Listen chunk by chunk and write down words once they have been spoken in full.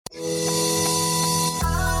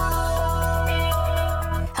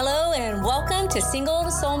to Single to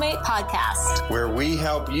Soulmate Podcast, where we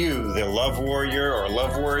help you, the love warrior or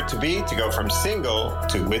love warrior to be, to go from single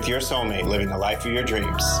to with your soulmate, living the life of your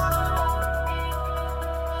dreams.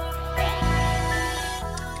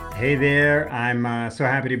 Hey there, I'm so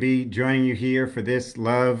happy to be joining you here for this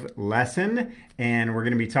love lesson. And we're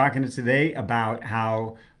going to be talking today about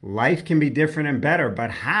how life can be different and better, but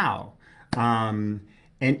how? And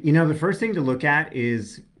you know, the first thing to look at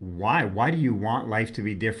is why? Why do you want life to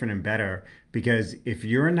be different and better? Because if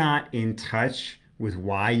you're not in touch with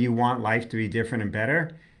why you want life to be different and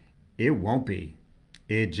better, it won't be.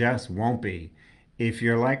 It just won't be. If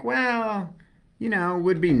you're like, well, you know, it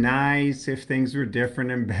would be nice if things were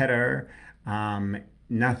different and better,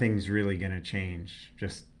 nothing's really going to change,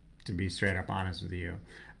 just to be straight up honest with you.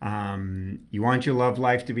 You want your love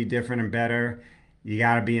life to be different and better, you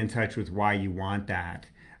got to be in touch with why you want that.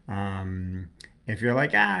 If you're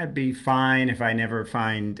like, it'd be fine if I never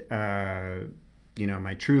find,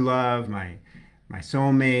 my true love, my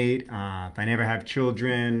soulmate, if I never have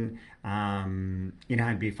children,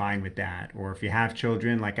 I'd be fine with that. Or if you have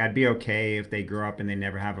children, like I'd be okay if they grow up and they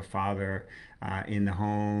never have a father in the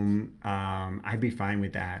home. I'd be fine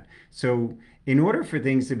with that. So in order for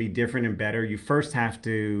things to be different and better, you first have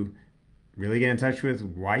to really get in touch with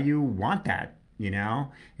why you want that. You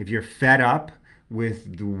know, if you're fed up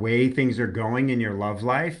with the way things are going in your love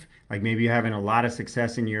life, like maybe you're having a lot of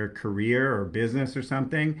success in your career or business or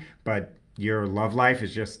something, but your love life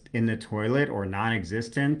is just in the toilet or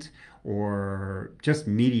non-existent or just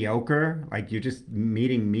mediocre, like you're just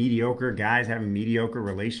meeting mediocre guys, having mediocre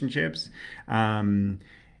relationships.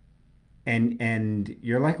 And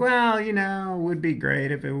you're like, well, you know, it would be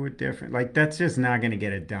great if it were different. Like, that's just not going to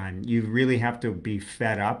get it done. You really have to be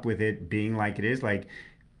fed up with it being like it is, like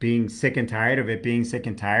being sick and tired of it being sick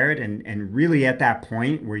and tired. And really at that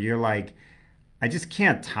point where you're like, I just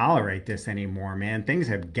can't tolerate this anymore, man. Things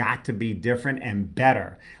have got to be different and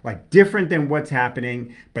better. Like different than what's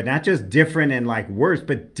happening, but not just different and like worse,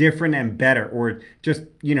 but different and better. Or just,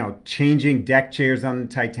 you know, changing deck chairs on the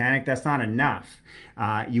Titanic. That's not enough.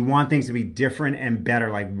 You want things to be different and better,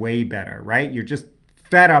 like way better, right? You're just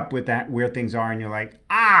fed up with that, where things are, and you're like,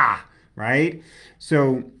 right?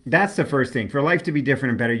 So that's the first thing. For life to be different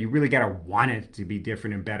and better, you really got to want it to be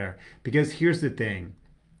different and better. Because here's the thing.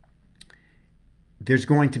 There's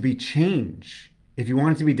going to be change. If you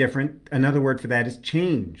want it to be different, another word for that is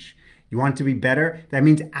change. You want it to be better, that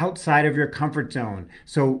means outside of your comfort zone.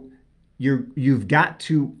 So you've got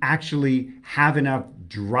to actually have enough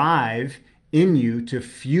drive in you to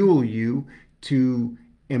fuel you to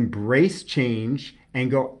embrace change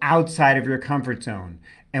and go outside of your comfort zone.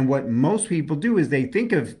 And what most people do is they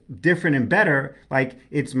think of different and better like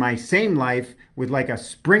it's my same life with like a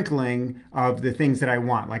sprinkling of the things that I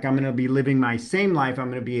want. Like I'm going to be living my same life. I'm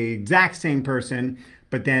going to be the exact same person.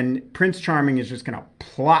 But then Prince Charming is just going to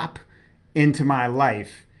plop into my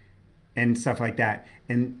life and stuff like that.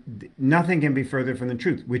 And nothing can be further from the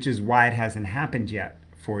truth, which is why it hasn't happened yet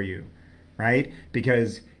for you, right?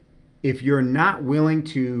 Because if you're not willing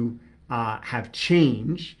to have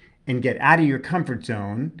change and get out of your comfort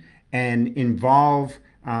zone and involve,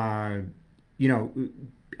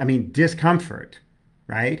 discomfort,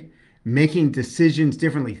 right? Making decisions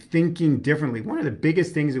differently, thinking differently. One of the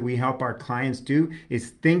biggest things that we help our clients do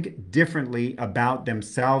is think differently about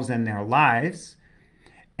themselves and their lives.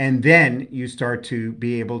 And then you start to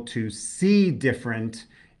be able to see different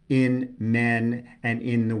in men and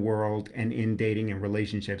in the world and in dating and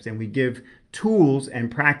relationships. And we give tools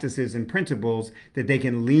and practices and principles that they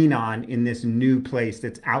can lean on in this new place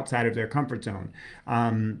that's outside of their comfort zone.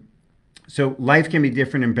 So life can be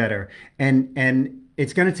different and better. And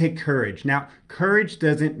it's going to take courage. Now, courage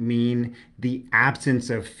doesn't mean the absence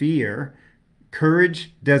of fear.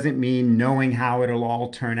 Courage doesn't mean knowing how it'll all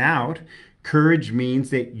turn out. Courage means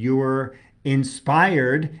that you're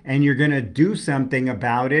inspired and you're going to do something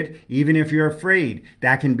about it, even if you're afraid.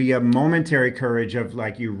 That can be a momentary courage of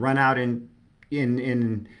like you run out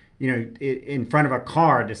in front of a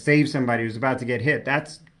car to save somebody who's about to get hit.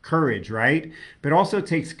 That's courage, right? But also it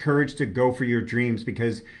takes courage to go for your dreams,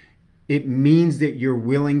 because it means that you're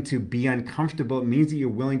willing to be uncomfortable. It means that you're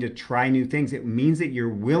willing to try new things. It means that you're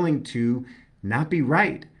willing to not be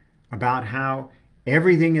right about how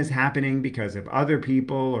everything is happening because of other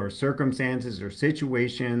people or circumstances or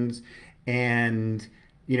situations, and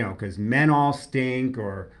because men all stink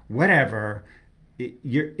or whatever.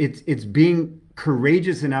 It's being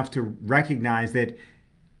courageous enough to recognize that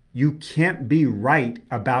you can't be right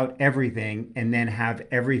about everything and then have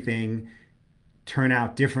everything turn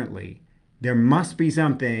out differently. There must be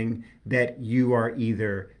something that you are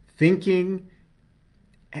either thinking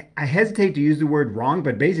I hesitate to use the word wrong,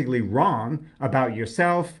 but basically wrong about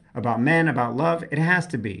yourself, about men, about love. It has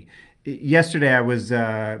to be. Yesterday,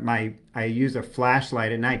 I use a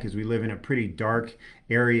flashlight at night because we live in a pretty dark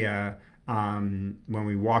area. When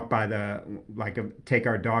we walk by take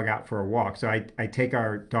our dog out for a walk. So I take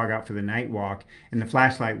our dog out for the night walk, and the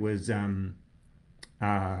flashlight was uh,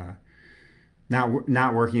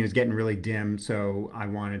 not working. It was getting really dim, so I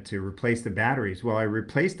wanted to replace the batteries. Well, I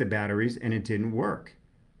replaced the batteries, and it didn't work.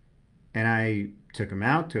 And I took them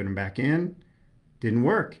out, put them back in, didn't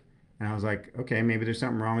work. And I was like, okay, maybe there's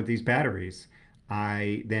something wrong with these batteries.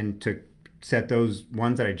 I then set those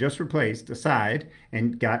ones that I just replaced aside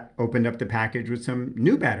and opened up the package with some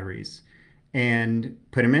new batteries and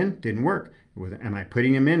put them in. Didn't work. Am I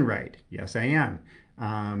putting them in right? Yes, I am.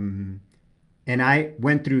 And I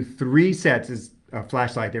went through three sets. It's a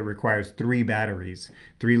flashlight that requires three batteries,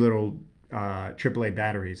 three little AAA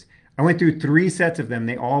batteries. I went through three sets of them.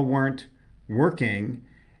 They all weren't working.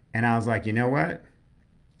 And I was like, you know what?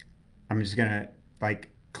 I'm just gonna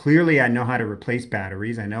clearly I know how to replace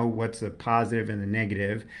batteries. I know what's the positive and the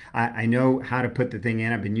negative. I know how to put the thing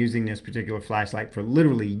in. I've been using this particular flashlight for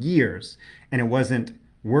literally years and it wasn't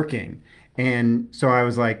working. And so I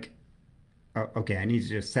was like, oh, okay, I need to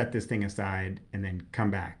just set this thing aside and then come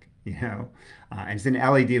back, you know? And it's an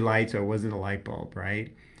LED light, so it wasn't a light bulb,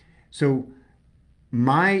 right? So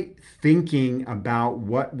my thinking about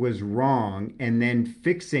what was wrong and then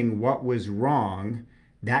fixing what was wrong,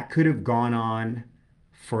 that could have gone on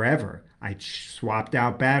forever. I swapped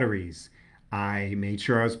out batteries. I made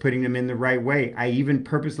sure I was putting them in the right way. I even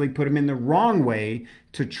purposely put them in the wrong way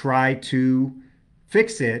to try to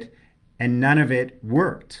fix it, and none of it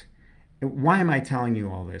worked. Why am I telling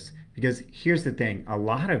you all this? Because here's the thing, a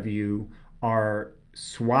lot of you are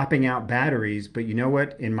swapping out batteries, but you know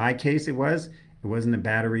what? In my case, it wasn't the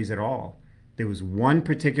batteries at all. There was one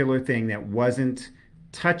particular thing that wasn't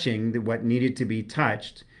touching what needed to be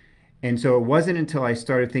touched. And so it wasn't until I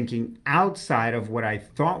started thinking outside of what I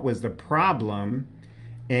thought was the problem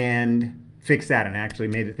and fixed that and actually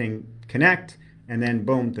made the thing connect. And then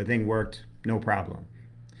boom, the thing worked, no problem.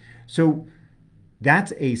 So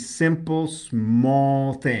that's a simple,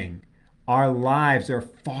 small thing. Our lives are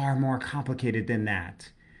far more complicated than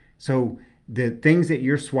that. So the things that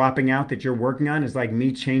you're swapping out that you're working on is like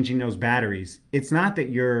me changing those batteries. It's not that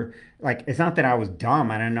it's not that I was dumb.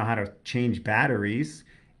 I didn't know how to change batteries.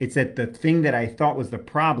 It's that the thing that I thought was the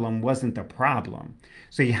problem wasn't the problem.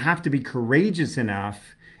 So you have to be courageous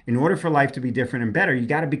enough in order for life to be different and better. You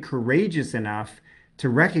got to be courageous enough to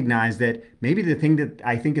recognize that maybe the thing that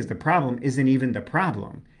I think is the problem isn't even the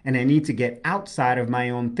problem. And I need to get outside of my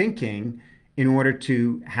own thinking in order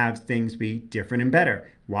to have things be different and better.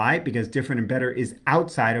 Why? Because different and better is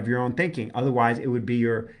outside of your own thinking. Otherwise, it would be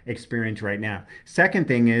your experience right now. Second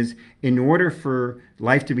thing is, in order for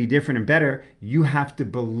life to be different and better, you have to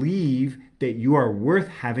believe that you are worth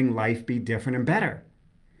having life be different and better.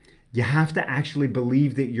 You have to actually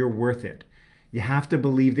believe that you're worth it. You have to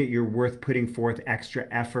believe that you're worth putting forth extra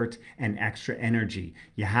effort and extra energy.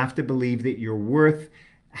 You have to believe that you're worth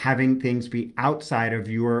having things be outside of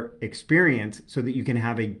your experience so that you can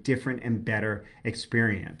have a different and better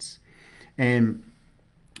experience. And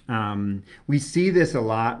we see this a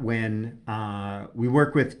lot when we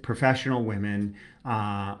work with professional women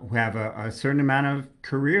who have a certain amount of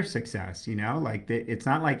career success. It's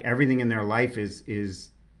not like everything in their life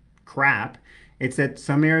is crap. It's that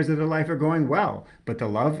some areas of their life are going well, but the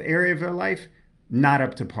love area of their life, not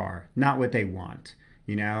up to par, not what they want.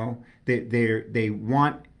 They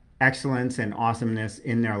want excellence and awesomeness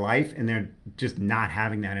in their life, and they're just not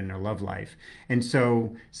having that in their love life. And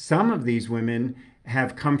so some of these women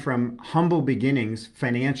have come from humble beginnings,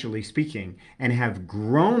 financially speaking, and have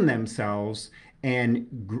grown themselves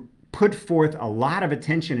and put forth a lot of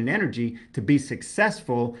attention and energy to be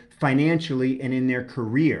successful financially and in their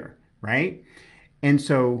career, right? And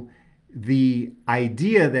so the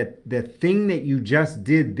idea that the thing that you just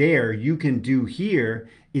did there, you can do here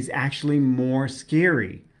is actually more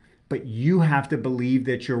scary. But you have to believe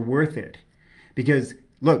that you're worth it. Because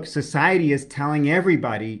look, society is telling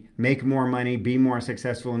everybody, make more money, be more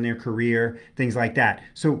successful in their career, things like that.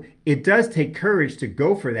 So it does take courage to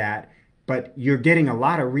go for that, but you're getting a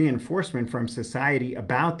lot of reinforcement from society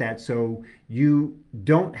about that. So you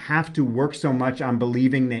don't have to work so much on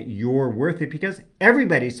believing that you're worth it, because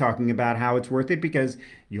everybody's talking about how it's worth it, because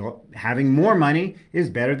having more money is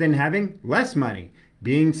better than having less money.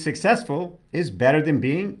 Being successful is better than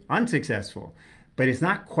being unsuccessful. But it's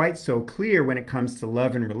not quite so clear when it comes to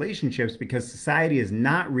love and relationships because society is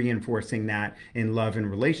not reinforcing that in love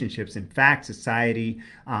and relationships. In fact, society,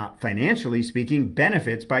 financially speaking,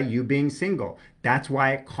 benefits by you being single. That's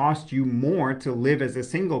why it costs you more to live as a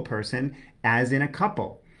single person as in a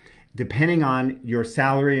couple. Depending on your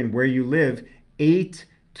salary and where you live, 8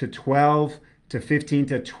 to 12 to 15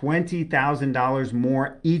 to $20,000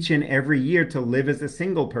 more each and every year to live as a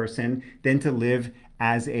single person than to live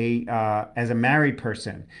as a married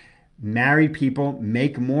person. Married people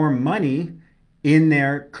make more money in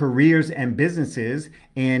their careers and businesses,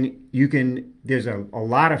 and there's a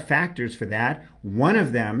lot of factors for that. One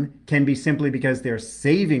of them can be simply because they're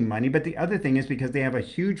saving money, but the other thing is because they have a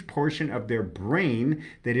huge portion of their brain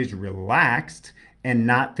that is relaxed and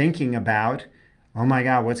not thinking about, oh my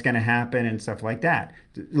God, what's going to happen and stuff like that.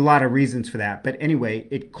 A lot of reasons for that. But anyway,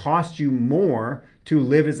 it costs you more to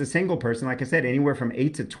live as a single person. Like I said, anywhere from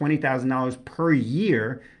 $8,000 to $20,000 per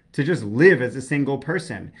year to just live as a single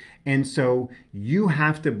person. And so you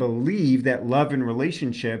have to believe that love and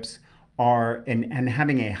relationships and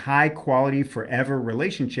having a high quality forever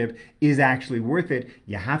relationship is actually worth it.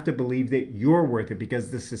 You have to believe that you're worth it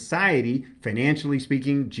because the society, financially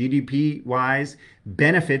speaking, GDP wise,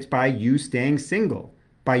 benefits by you staying single,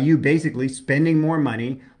 by you basically spending more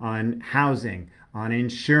money on housing, on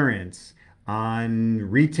insurance, on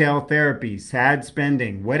retail therapy, sad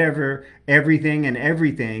spending, whatever, everything and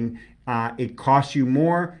everything. It costs you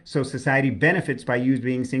more, so society benefits by you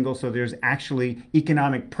being single. So there's actually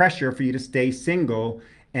economic pressure for you to stay single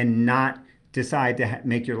and not decide to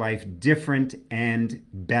make your life different and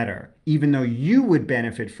better. Even though you would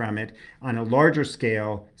benefit from it on a larger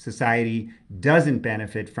scale, society doesn't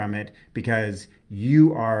benefit from it because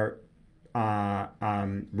you are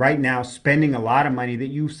right now spending a lot of money that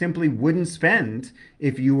you simply wouldn't spend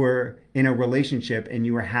if you were in a relationship and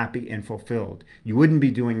you were happy and fulfilled. You wouldn't be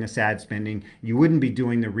doing the sad spending. You wouldn't be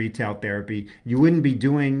doing the retail therapy. You wouldn't be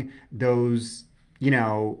doing those,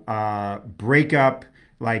 breakup,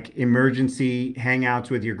 like emergency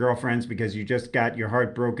hangouts with your girlfriends because you just got your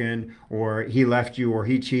heart broken or he left you or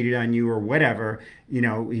he cheated on you or whatever.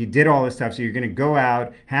 He did all this stuff. So you're going to go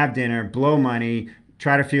out, have dinner, blow money,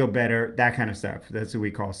 try to feel better, that kind of stuff. That's what we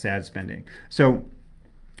call sad spending. So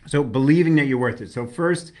believing that you're worth it. So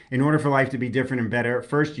first, in order for life to be different and better,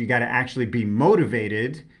 first you got to actually be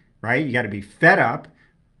motivated, right? You got to be fed up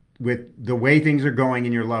with the way things are going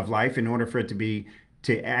in your love life in order for it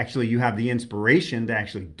to actually you have the inspiration to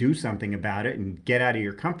actually do something about it and get out of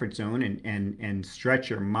your comfort zone and stretch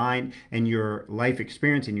your mind and your life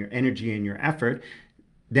experience and your energy and your effort.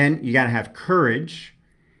 Then you got to have courage,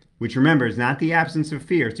 which remember is not the absence of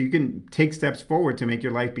fear. So you can take steps forward to make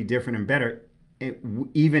your life be different and better,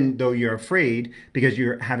 even though you're afraid, because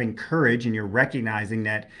you're having courage and you're recognizing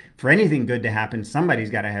that for anything good to happen,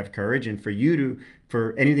 somebody's got to have courage. And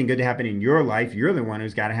for anything good to happen in your life, you're the one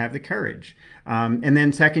who's got to have the courage. And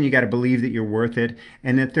then second, you got to believe that you're worth it.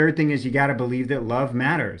 And the third thing is you got to believe that love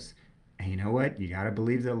matters. And you know what? You got to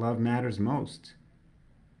believe that love matters most.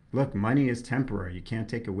 Look, money is temporary. You can't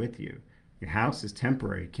take it with you. Your house is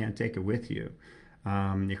temporary. You can't take it with you.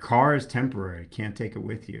 Your car is temporary. You can't take it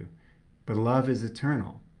with you. But love is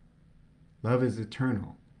eternal. Love is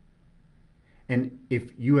eternal. And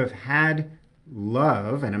if you have had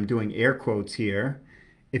love, and I'm doing air quotes here,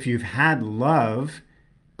 if you've had love,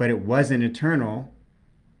 but it wasn't eternal,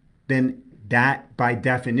 then that by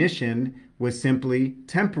definition was simply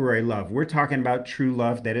temporary love. We're talking about true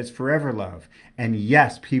love that is forever love. And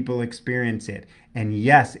yes, people experience it. And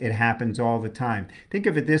yes, it happens all the time. Think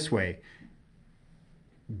of it this way.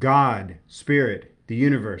 God, Spirit, the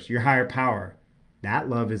universe, your higher power, that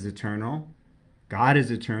love is eternal. God is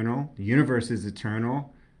eternal. The universe is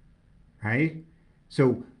eternal, right?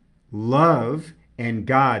 So love and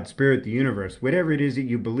God, Spirit, the universe, whatever it is that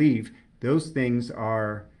you believe, those things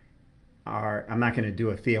are I'm not going to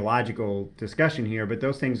do a theological discussion here, but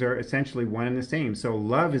those things are essentially one and the same. So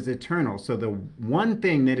love is eternal. So the one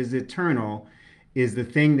thing that is eternal is the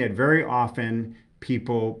thing that very often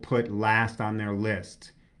people put last on their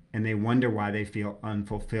list, and they wonder why they feel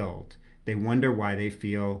unfulfilled. They wonder why they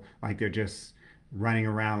feel like they're just running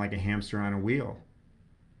around like a hamster on a wheel.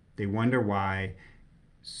 They wonder why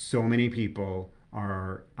so many people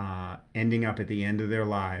are ending up at the end of their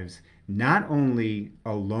lives not only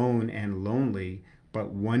alone and lonely, but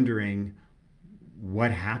wondering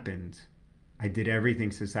what happened. I did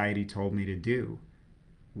everything society told me to do.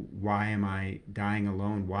 Why am I dying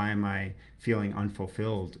alone? Why am I feeling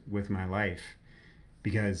unfulfilled with my life?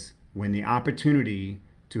 Because when the opportunity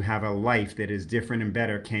to have a life that is different and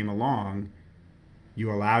better came along,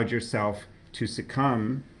 you allowed yourself to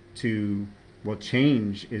succumb to Well,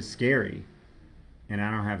 change is scary, and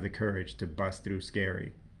I don't have the courage to bust through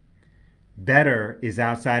scary. Better is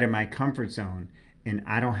outside of my comfort zone, and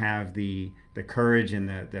I don't have the courage and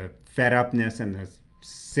the fed upness and the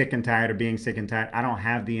sick and tired of being sick and tired. I don't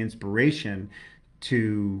have the inspiration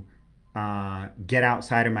to get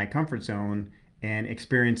outside of my comfort zone and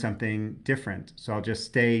experience something different. So I'll just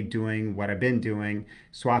stay doing what I've been doing,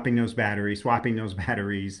 swapping those batteries,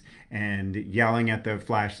 and yelling at the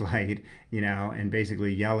flashlight, and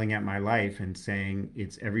basically yelling at my life and saying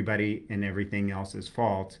it's everybody and everything else's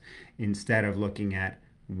fault, instead of looking at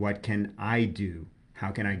what can I do? How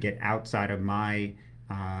can I get outside of my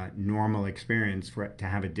normal experience to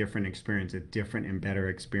have a different experience, a different and better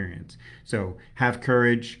experience? So have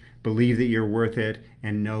courage, believe that you're worth it,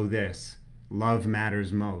 and know this: love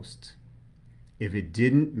matters most. If it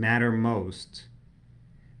didn't matter most,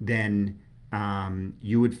 then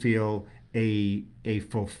you would feel a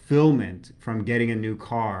fulfillment from getting a new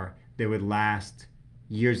car that would last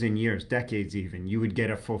years and years, decades even. You would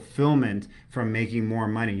get a fulfillment from making more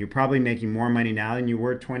money. You're probably making more money now than you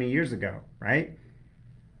were 20 years ago, right?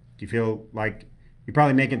 Do you feel like you're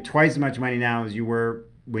probably making twice as much money now as you were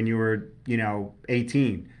when you were,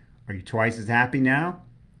 18? Are you twice as happy now?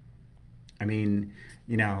 I mean,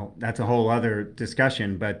 that's a whole other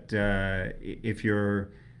discussion. But if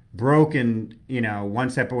you're broke and, one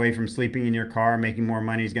step away from sleeping in your car, making more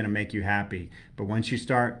money is going to make you happy. But once you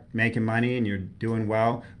start making money and you're doing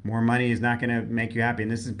well, more money is not going to make you happy.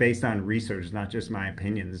 And this is based on research. It's not just my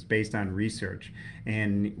opinion. This is based on research.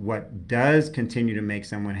 And what does continue to make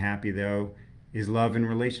someone happy, though, is love and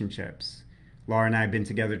relationships. Laura and I have been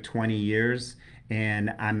together 20 years,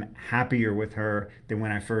 and I'm happier with her than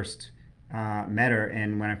when I first met her.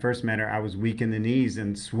 And when I first met her, I was weak in the knees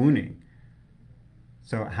and swooning.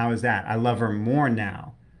 So how is that? I love her more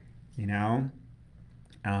now, and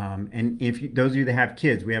if those of you that have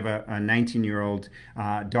kids, we have a 19-year-old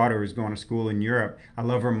daughter who's going to school in Europe. I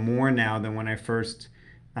love her more now than when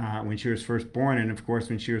when she was first born. And of course,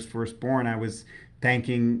 when she was first born, I was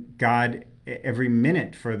thanking God every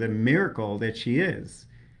minute for the miracle that she is,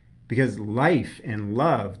 because life and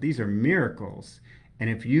love, these are miracles. And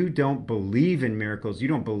if you don't believe in miracles, you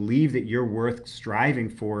don't believe that you're worth striving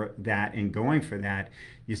for that and going for that,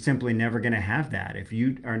 you're simply never going to have that. If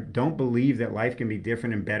you don't believe that life can be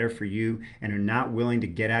different and better for you, and are not willing to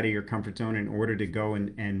get out of your comfort zone in order to go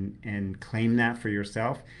and claim that for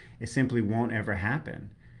yourself, it simply won't ever happen,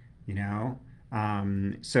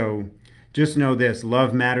 So just know this: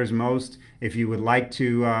 love matters most. If you would like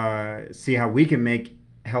to see how we can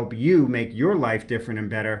help you make your life different and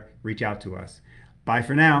better, reach out to us. Bye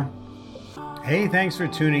for now. Hey, thanks for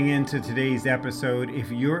tuning in to today's episode.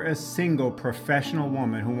 If you're a single professional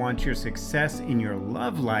woman who wants your success in your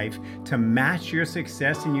love life to match your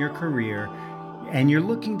success in your career, and you're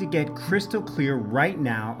looking to get crystal clear right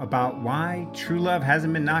now about why true love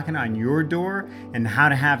hasn't been knocking on your door and how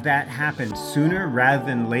to have that happen sooner rather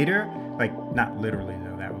than later, like not literally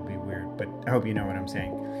though, that would be weird, but I hope you know what I'm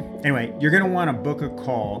saying. Anyway, you're going to want to book a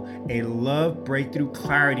call, a Love Breakthrough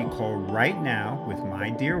Clarity call right now with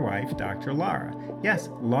my dear wife, Dr. Lara. Yes,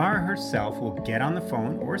 Lara herself will get on the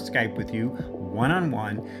phone or Skype with you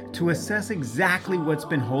one-on-one to assess exactly what's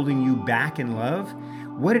been holding you back in love,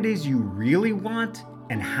 what it is you really want,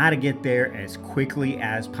 and how to get there as quickly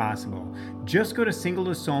as possible. Just go to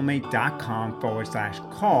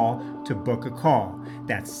singletosoulmate.com/call to book a call.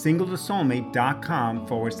 That's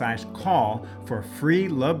singletosoulmate.com/call for a free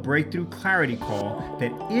Love Breakthrough Clarity call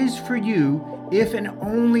that is for you if and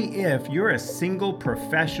only if you're a single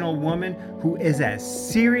professional woman who is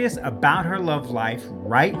as serious about her love life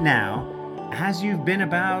right now as you've been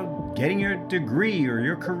about getting your degree or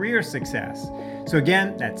your career success. So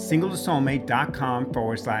again, that's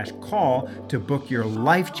singletosoulmate.com/call to book your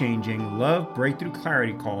life-changing Love Breakthrough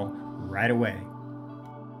Clarity call right away.